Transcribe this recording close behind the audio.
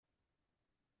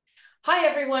Hi,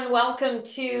 everyone. Welcome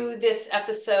to this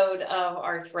episode of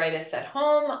Arthritis at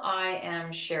Home. I am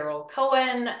Cheryl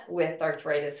Cohen with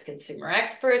Arthritis Consumer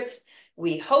Experts.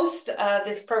 We host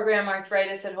this program,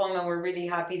 Arthritis at Home, and we're really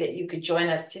happy that you could join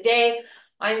us today.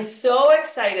 I'm so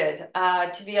excited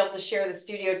to be able to share the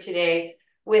studio today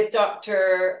with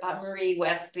Dr. Marie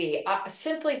Westby.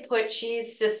 Simply put,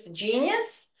 she's just a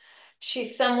genius.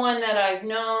 She's someone that I've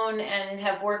known and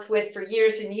have worked with for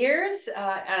years and years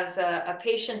as a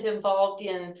patient involved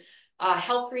in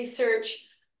health research.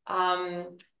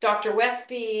 Dr.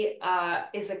 Westby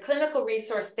is a clinical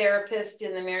resource therapist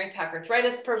in the Mary Pack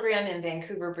Arthritis Program in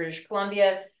Vancouver, British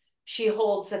Columbia. She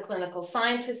holds a clinical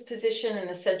scientist position in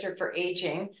the Center for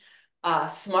Aging,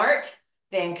 SMART,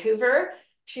 Vancouver.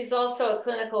 She's also a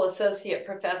clinical associate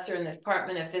professor in the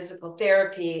Department of Physical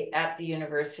Therapy at the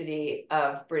University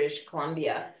of British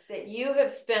Columbia. That you have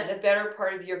spent the better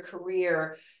part of your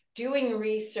career doing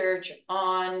research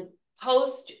on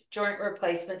post-joint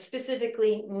replacement,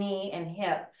 specifically knee and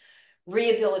hip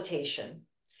rehabilitation,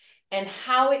 and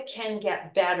how it can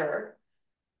get better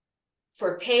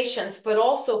for patients, but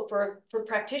also for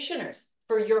practitioners,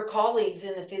 for your colleagues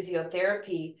in the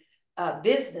physiotherapy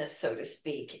business, so to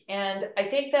speak. And I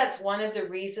think that's one of the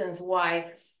reasons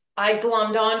why I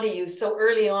glommed onto you so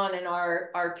early on in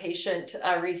our patient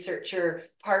researcher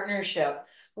partnership,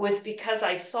 was because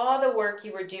I saw the work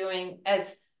you were doing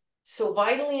as so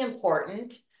vitally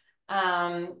important,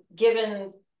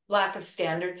 given lack of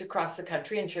standards across the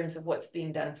country in terms of what's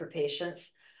being done for patients,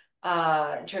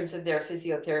 in terms of their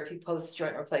physiotherapy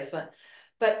post-joint replacement,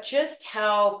 but just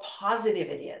how positive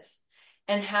it is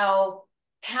and how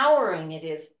empowering it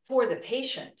is for the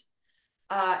patient,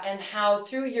 and how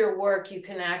through your work you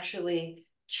can actually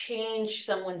change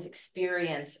someone's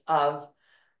experience of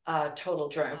total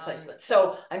joint replacement.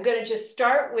 So I'm going to just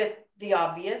start with the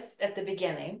obvious at the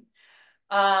beginning,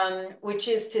 which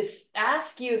is to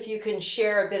ask you if you can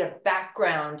share a bit of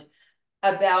background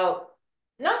about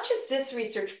not just this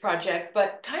research project,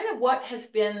 but kind of what has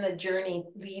been the journey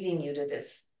leading you to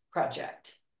this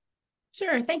project.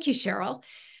 Sure. Thank you, Cheryl.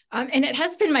 And it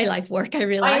has been my life work, I I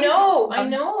realize. know, I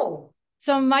know.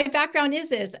 So my background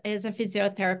is a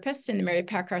physiotherapist in the Mary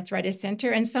Pack Arthritis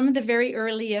Center. And some of the very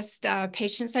earliest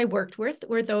patients I worked with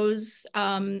were those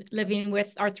living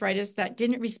with arthritis that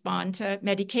didn't respond to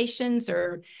medications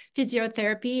or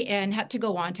physiotherapy and had to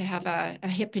go on to have a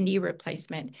hip and knee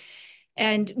replacement.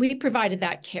 And we provided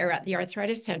that care at the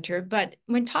Arthritis Center. But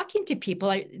when talking to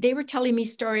people, they were telling me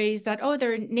stories that, oh,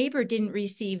 their neighbor didn't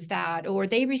receive that, or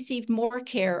they received more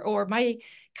care, or my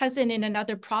cousin in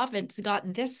another province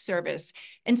got this service.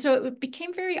 And so it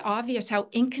became very obvious how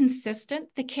inconsistent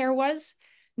the care was,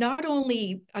 not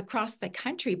only across the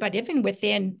country, but even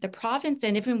within the province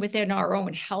and even within our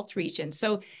own health region.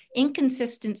 So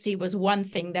inconsistency was one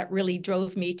thing that really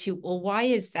drove me to, well, why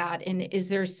is that? And is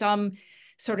there some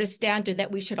sort of standard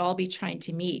that we should all be trying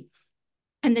to meet?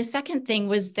 And the second thing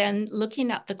was then looking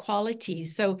at the quality.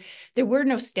 So there were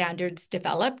no standards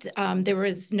developed. There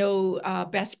was no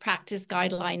best practice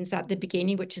guidelines at the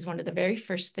beginning, which is one of the very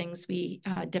first things we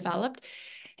developed.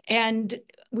 And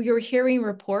we were hearing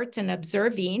reports and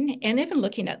observing and even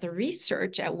looking at the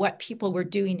research at what people were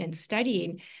doing and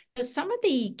studying. Some of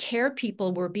the care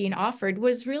people were being offered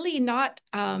was really not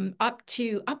up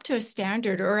to a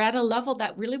standard or at a level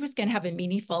that really was going to have a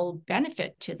meaningful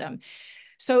benefit to them.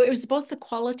 So it was both the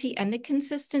quality and the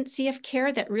consistency of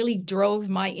care that really drove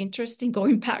my interest in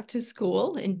going back to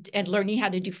school and learning how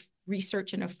to do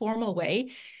research in a formal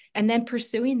way, and then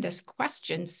pursuing this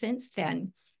question since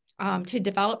then, to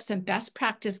develop some best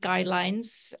practice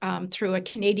guidelines through a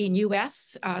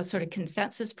Canadian-US sort of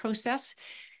consensus process.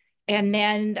 And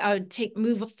then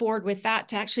move forward with that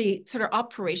to actually sort of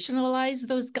operationalize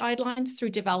those guidelines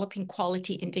through developing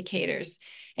quality indicators.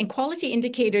 And quality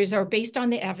indicators are based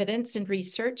on the evidence and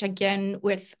research, again,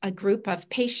 with a group of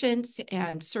patients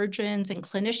and surgeons and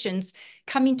clinicians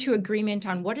coming to agreement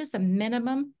on what is the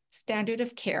minimum standard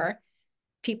of care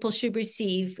people should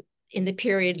receive in the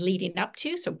period leading up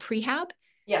to, so prehab,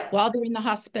 Yeah, while they're in the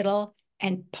hospital,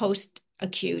 and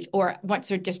post-acute or once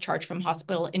they're discharged from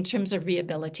hospital in terms of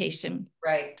rehabilitation.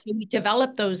 right. So we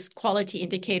develop those quality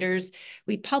indicators,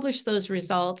 we publish those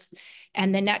results,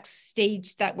 and the next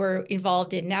stage that we're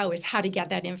involved in now is how to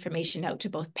get that information out to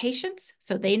both patients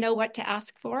so they know what to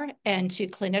ask for, and to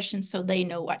clinicians so they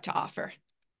know what to offer.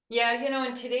 Yeah,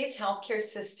 in today's healthcare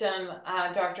system,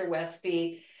 Dr.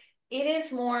 Westby, it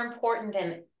is more important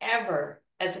than ever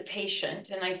as a patient.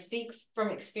 And I speak from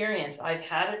experience. I've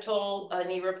had a total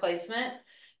knee replacement,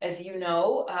 as you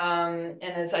know, and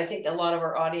as I think a lot of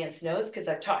our audience knows, because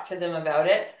I've talked to them about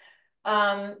it.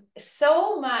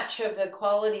 So much of the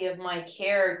quality of my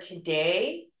care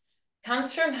today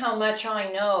comes from how much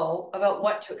I know about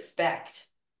what to expect,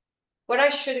 what I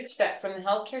should expect from the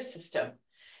healthcare system.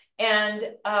 And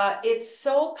it's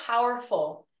so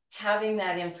powerful having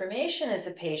that information as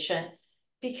a patient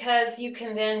because you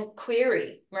can then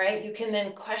query, right? You can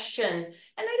then question. And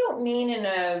I don't mean in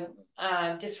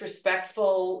a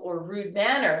disrespectful or rude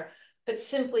manner, but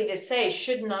simply to say,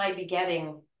 shouldn't I be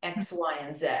getting X, Y,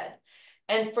 and Z?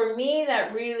 And for me,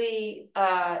 that really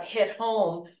hit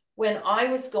home when I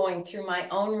was going through my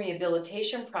own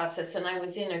rehabilitation process and I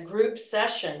was in a group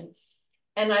session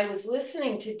and I was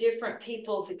listening to different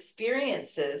people's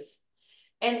experiences.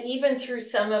 And even through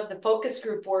some of the focus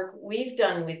group work we've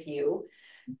done with you,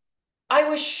 I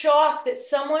was shocked that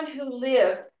someone who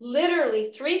lived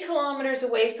literally 3 kilometers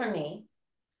away from me,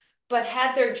 but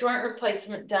had their joint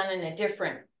replacement done in a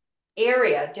different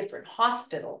area, a different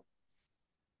hospital,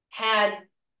 had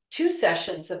 2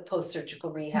 sessions of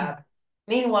post-surgical rehab.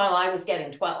 Meanwhile, I was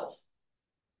getting 12.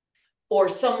 Or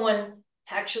someone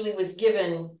actually was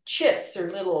given chits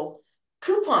or little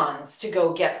coupons to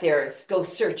go get theirs, go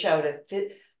search out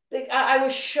it. I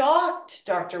was shocked,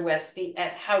 Dr. Westby,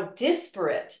 at how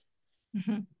disparate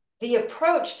the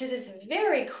approach to this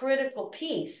very critical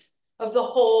piece of the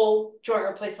whole joint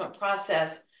replacement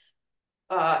process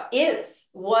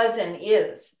was and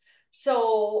is.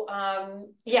 So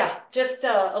yeah, just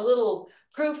a little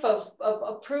proof of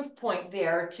a proof point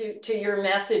there to your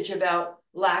message about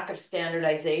lack of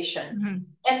standardization.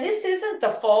 And this isn't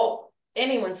the fault,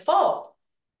 anyone's fault.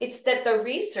 It's that the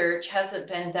research hasn't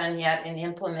been done yet and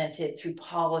implemented through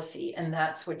policy, and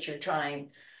that's what you're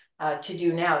trying to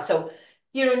do now. So,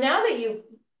 now that you've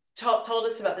told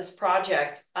us about this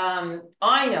project, I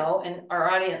know, and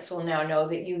our audience will now know,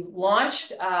 that you've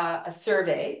launched a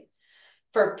survey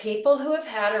for people who have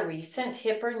had a recent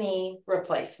hip or knee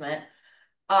replacement.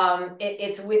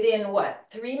 It's within what,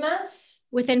 3 months?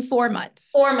 Within 4 months.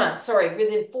 4 months, sorry,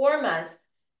 within 4 months.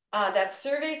 That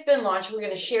survey's been launched. We're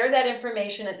going to share that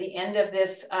information at the end of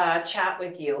this chat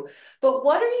with you. But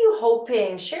what are you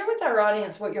hoping? Share with our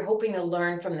audience what you're hoping to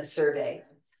learn from the survey.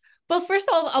 Well, first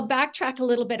I'll backtrack a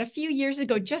little bit. A few years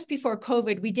ago, just before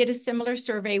COVID, we did a similar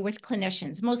survey with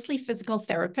clinicians, mostly physical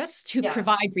therapists who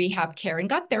provide rehab care, and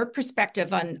got their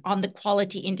perspective on the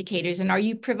quality indicators and are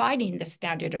you providing the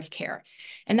standard of care?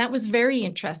 And that was very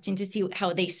interesting to see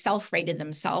how they self-rated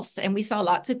themselves. And we saw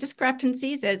lots of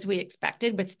discrepancies, as we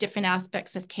expected, with different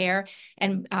aspects of care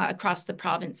and across the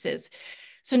provinces.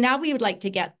 So now we would like to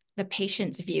get the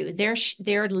patient's view,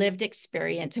 their lived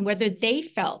experience, and whether they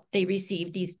felt they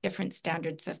received these different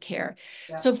standards of care.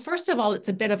 Yeah. So first of all, it's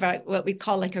a bit of what we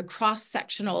call like a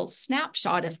cross-sectional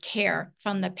snapshot of care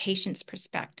from the patient's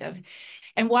perspective.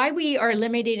 And why we are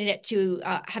limiting it to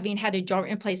having had a joint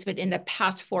replacement in the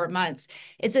past 4 months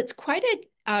is it's quite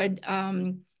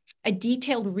a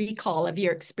detailed recall of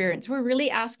your experience. We're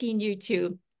really asking you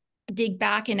to dig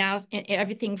back and ask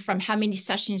everything from how many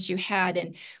sessions you had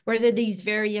and whether these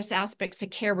various aspects of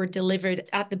care were delivered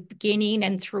at the beginning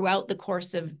and throughout the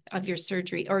course of your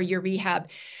surgery or your rehab.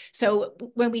 So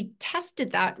when we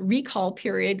tested that recall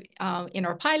period in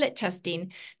our pilot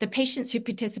testing, the patients who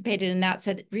participated in that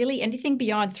said, really anything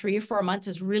beyond 3 or 4 months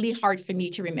is really hard for me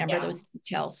to remember those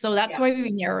details. So that's why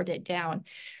we narrowed it down.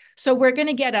 So we're going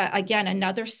to get, again,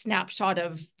 another snapshot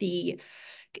of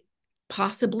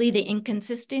possibly the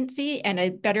inconsistency and a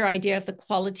better idea of the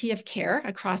quality of care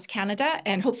across Canada.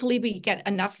 And hopefully we get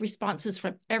enough responses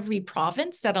from every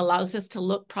province that allows us to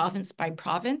look province by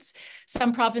province.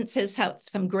 Some provinces have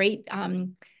some great,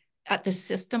 at the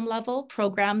system level,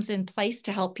 programs in place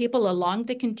to help people along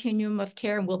the continuum of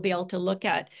care. And we'll be able to look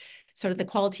at sort of the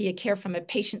quality of care from a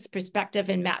patient's perspective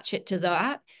and match it to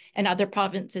that. And other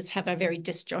provinces have a very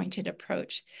disjointed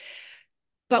approach.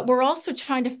 But we're also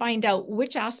trying to find out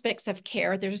which aspects of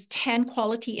care. There's 10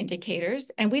 quality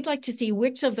indicators, and we'd like to see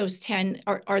which of those 10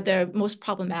 are the most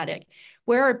problematic.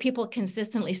 Where are people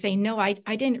consistently saying, no, I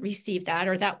didn't receive that,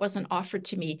 or that wasn't offered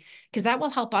to me? Because that will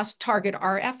help us target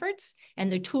our efforts and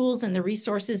the tools and the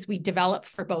resources we develop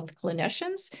for both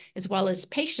clinicians as well as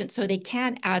patients so they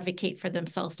can advocate for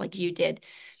themselves like you did.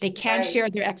 They can share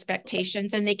their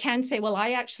expectations, and they can say, well,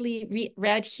 I actually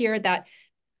read here that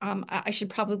I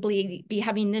should probably be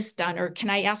having this done, or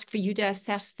can I ask for you to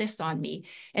assess this on me?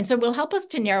 And so it will help us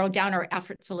to narrow down our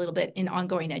efforts a little bit in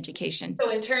ongoing education.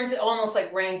 So in terms of almost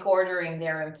like rank ordering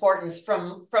their importance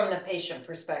from the patient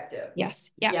perspective. Yes.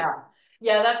 Yeah.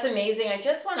 Yeah, that's amazing. I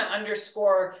just want to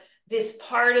underscore this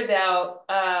part about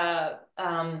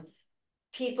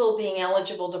people being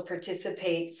eligible to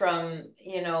participate from,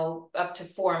 up to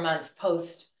 4 months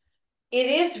post it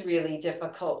is really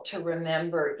difficult to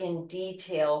remember in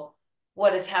detail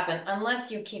what has happened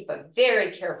unless you keep a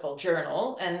very careful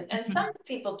journal, and Mhm. some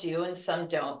people do and some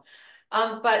don't.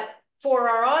 But for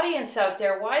our audience out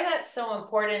there, why that's so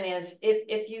important is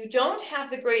if you don't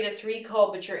have the greatest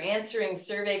recall, but you're answering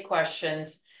survey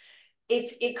questions,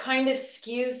 it kind of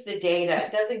skews the data.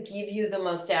 It doesn't give you the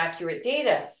most accurate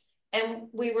data. And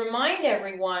we remind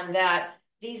everyone that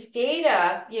these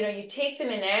data, you take them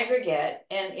in aggregate,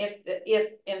 and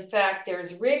if in fact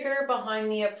there's rigor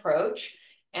behind the approach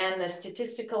and the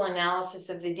statistical analysis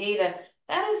of the data,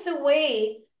 that is the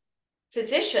way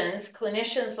physicians,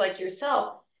 clinicians like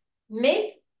yourself,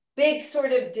 make big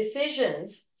sort of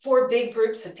decisions for big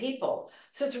groups of people.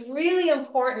 So it's really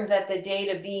important that the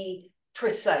data be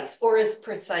precise, or as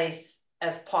precise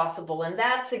as possible. And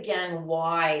that's again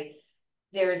why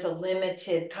there's a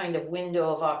limited kind of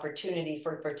window of opportunity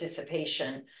for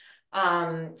participation.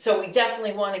 So we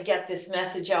definitely want to get this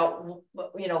message out,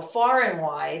 far and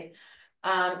wide.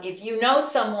 If you know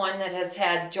someone that has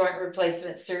had joint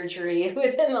replacement surgery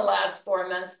within the last 4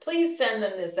 months, please send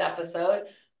them this episode.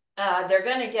 They're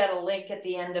going to get a link at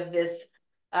the end of this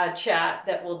chat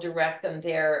that will direct them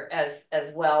there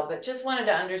as well. But just wanted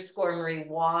to underscore, Marie,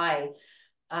 why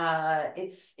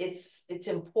it's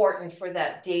important for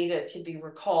that data to be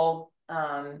recalled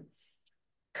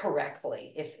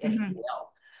correctly, if you Mhm.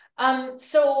 will.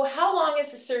 So how long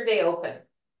is the survey open?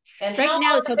 And how Right now,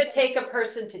 long it's does it take a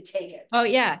person to take it? oh,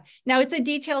 yeah. Now it's a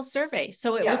detailed survey.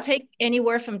 So it will Yeah, take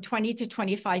anywhere from 20 to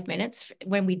 25 minutes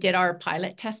when we did our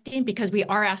pilot testing, because we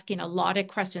are asking a lot of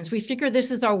questions. We figure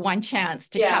this is our one chance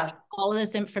to yeah, capture all of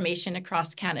this information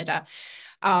across Canada.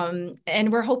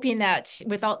 And we're hoping that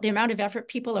with all the amount of effort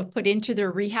people have put into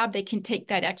their rehab, they can take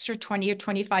that extra 20 or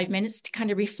 25 minutes to kind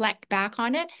of reflect back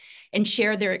on it and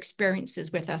share their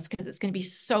experiences with us, because it's going to be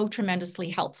so tremendously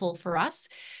helpful for us.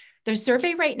 The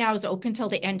survey right now is open till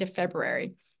the end of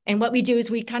February. And what we do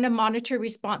is we kind of monitor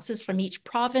responses from each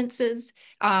provinces.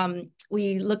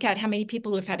 We look at how many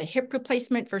people who have had a hip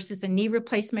replacement versus a knee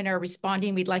replacement are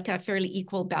responding. We'd like a fairly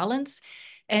equal balance.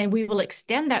 And we will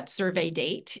extend that survey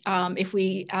date if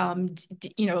we,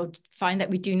 find that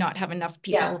we do not have enough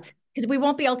yeah. people, because we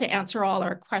won't be able to answer all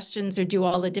our questions or do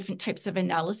all the different types of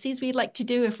analyses we'd like to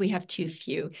do if we have too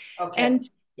few. Okay. And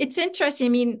it's interesting. I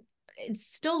mean, it's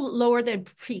still lower than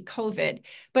pre-COVID,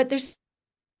 but there's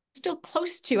still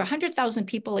close to 100,000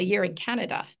 people a year in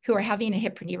Canada who are having a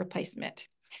hip or knee replacement.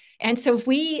 And so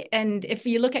if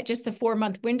you look at just the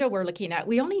 4-month window we're looking at,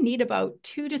 we only need about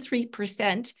 2 to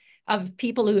 3% of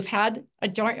people who've had a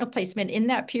joint replacement in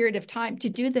that period of time to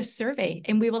do this survey,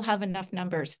 and we will have enough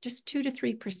numbers, just 2 to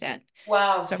 3%.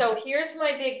 Wow. So So here's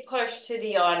my big push to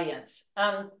the audience.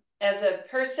 As a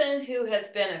person who has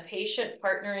been a patient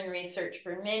partner in research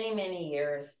for many, many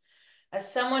years,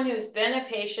 as someone who's been a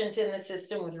patient in the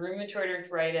system with rheumatoid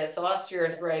arthritis,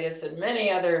 osteoarthritis, and many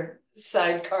other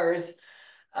sidecars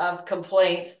of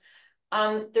complaints,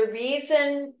 the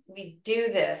reason we do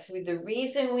this, the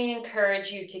reason we encourage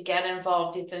you to get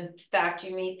involved, if in fact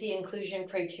you meet the inclusion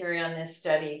criteria on this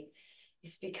study,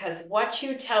 is because what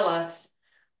you tell us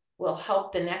will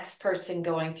help the next person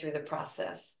going through the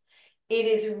process. It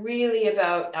is really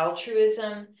about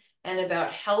altruism and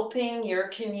about helping your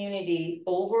community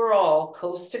overall,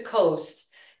 coast to coast,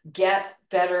 get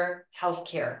better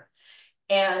healthcare.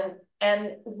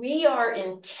 And we are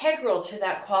integral to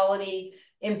that quality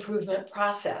improvement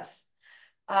process.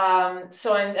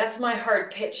 So that's my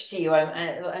hard pitch to you.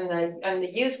 I'm the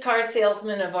used car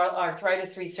salesman of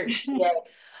arthritis research today.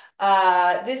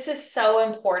 This is so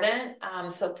important.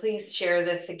 So please share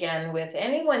this again with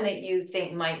anyone that you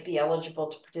think might be eligible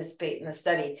to participate in the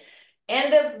study.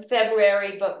 End of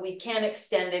February, but we can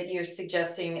extend it. You're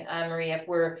suggesting, Maria, if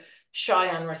we're shy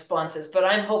on responses, but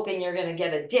I'm hoping you're going to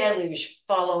get a deluge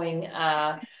following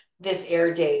this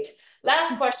air date.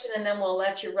 Last question, and then we'll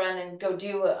let you run and go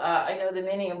do, I know the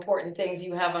many important things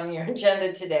you have on your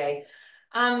agenda today.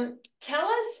 Tell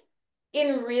us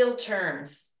in real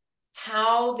terms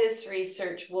how this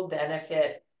research will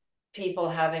benefit people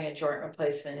having a joint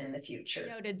replacement in the future.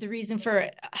 Noted the reason for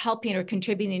helping or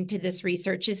contributing to this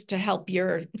research is to help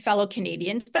your fellow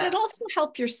Canadians, but Yeah. it also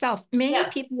help yourself. Many Yeah.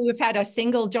 people who have had a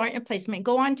single joint replacement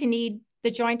go on to need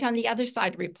the joint on the other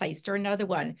side replaced or another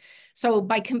one. So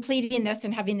by completing this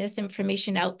and having this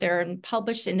information out there and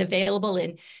published and available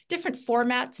in different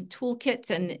formats and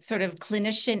toolkits and sort of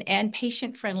clinician and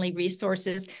patient-friendly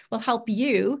resources will help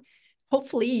you.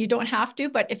 Hopefully you don't have to,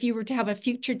 but if you were to have a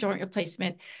future joint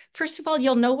replacement, first of all,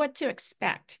 you'll know what to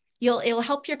expect. It'll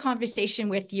help your conversation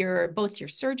with both your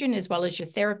surgeon as well as your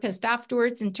therapist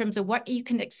afterwards in terms of what you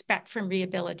can expect from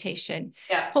rehabilitation.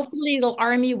 Yeah. Hopefully it'll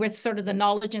arm you with sort of the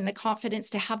knowledge and the confidence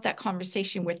to have that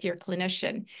conversation with your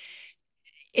clinician.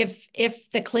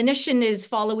 If the clinician is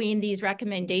following these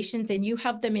recommendations and you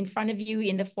have them in front of you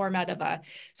in the format of a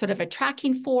sort of a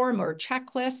tracking form or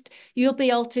checklist, you'll be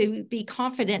able to be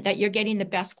confident that you're getting the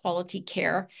best quality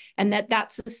care and that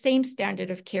that's the same standard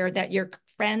of care that your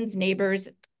friends, neighbors,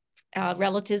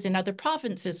 relatives in other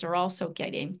provinces are also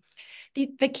getting.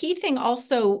 The key thing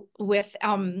also with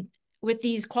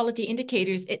these quality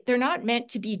indicators, they're not meant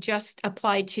to be just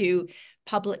applied to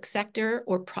public sector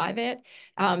or private.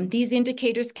 These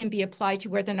indicators can be applied to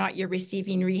whether or not you're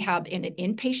receiving rehab in an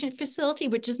inpatient facility,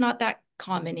 which is not that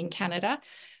common in Canada,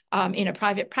 in a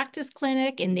private practice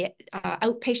clinic, in the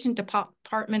outpatient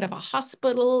department of a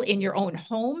hospital, in your own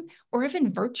home, or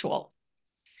even virtual.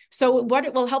 So what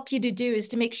it will help you to do is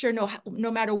to make sure no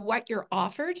matter what you're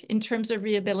offered in terms of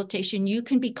rehabilitation, you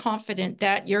can be confident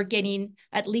that you're getting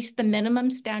at least the minimum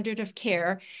standard of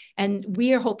care. And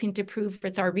we are hoping to prove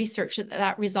with our research that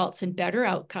that results in better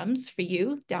outcomes for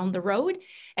you down the road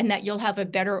and that you'll have a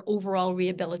better overall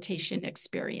rehabilitation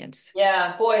experience.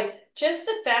 Yeah, boy, just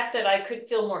the fact that I could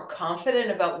feel more confident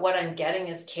about what I'm getting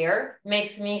as care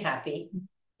makes me happy.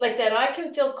 Like that I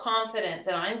can feel confident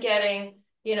that I'm getting,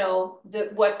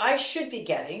 what I should be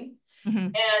getting, Mm-hmm.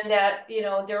 and that,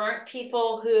 there aren't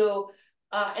people who,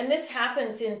 and this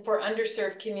happens for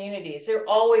underserved communities. They're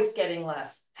always getting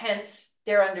less, hence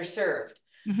they're underserved.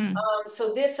 Mm-hmm.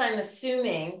 So this, I'm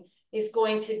assuming, is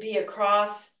going to be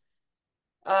across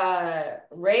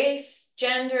race,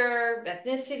 gender,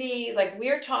 ethnicity. Like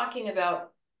we're talking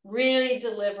about really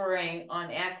delivering on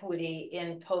equity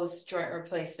in post joint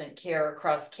replacement care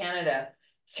across Canada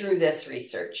through this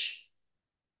research.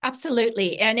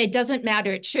 Absolutely. And it doesn't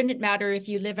matter. It shouldn't matter if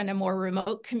you live in a more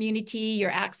remote community.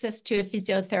 Your access to a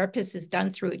physiotherapist is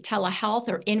done through telehealth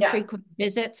or Yeah. infrequent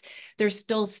visits. There's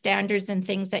still standards and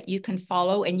things that you can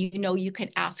follow and you can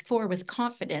ask for with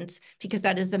confidence because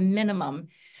that is the minimum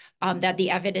that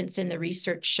the evidence in the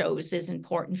research shows is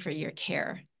important for your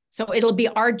care. So it'll be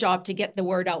our job to get the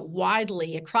word out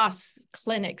widely across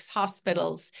clinics,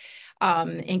 hospitals,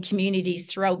 and communities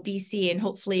throughout BC and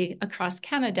hopefully across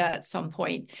Canada at some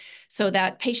point, so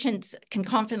that patients can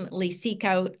confidently seek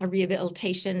out a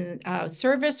rehabilitation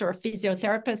service or a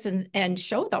physiotherapist and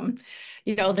show them,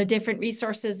 the different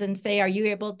resources and say, are you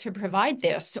able to provide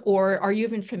this? Or are you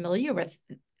even familiar with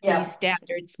these Yeah.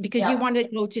 standards? Because you Yeah. want to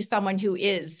go to someone who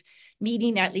is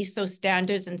meeting at least those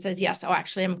standards and says, yes, oh,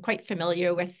 actually, I'm quite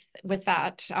familiar with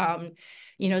that.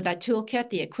 That toolkit,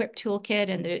 the Equip toolkit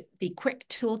and the Quick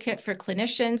toolkit for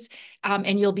clinicians,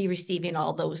 and you'll be receiving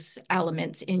all those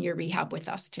elements in your rehab with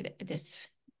us today, this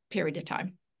period of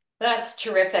time. That's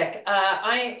terrific.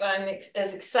 I'm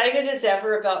as excited as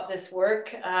ever about this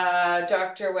work.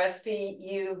 Dr. Westby,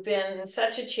 you've been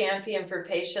such a champion for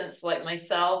patients like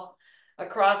myself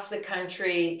across the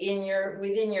country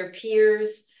within your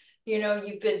peers.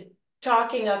 You've been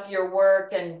talking up your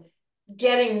work and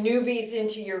getting newbies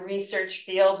into your research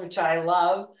field, which I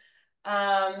love.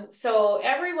 So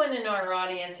everyone in our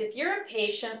audience, if you're a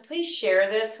patient, please share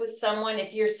this with someone.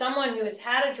 If you're someone who has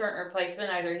had a joint replacement,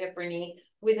 either hip or knee,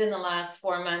 within the last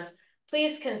 4 months,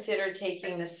 please consider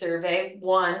taking the survey.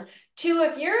 1. 2,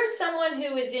 if you're someone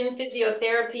who is in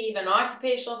physiotherapy, even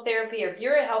occupational therapy, or if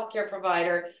you're a healthcare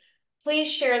provider,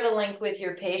 please share the link with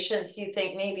your patients you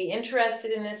think may be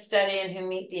interested in this study and who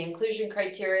meet the inclusion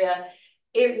criteria.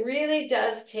 It really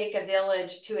does take a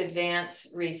village to advance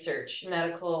research,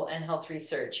 medical and health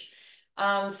research.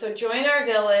 So join our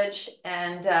village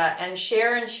and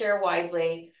share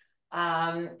widely.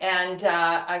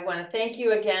 I want to thank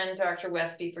you again, Dr.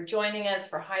 Westby, for joining us,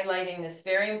 for highlighting this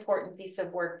very important piece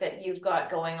of work that you've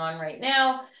got going on right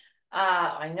now.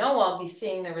 I know I'll be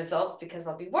seeing the results because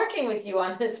I'll be working with you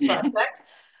on this project.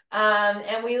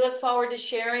 And we look forward to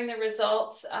sharing the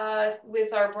results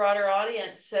with our broader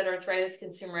audience at Arthritis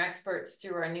Consumer Experts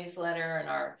through our newsletter and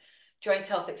our Joint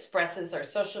Health Expresses, our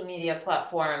social media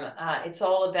platform. It's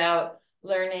all about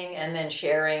learning and then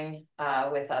sharing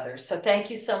with others. So thank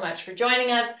you so much for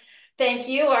joining us. Thank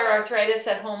you, our Arthritis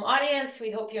at Home audience.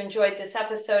 We hope you enjoyed this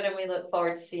episode and we look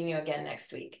forward to seeing you again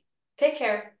next week. Take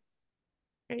care.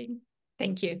 Great.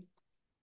 Thank you.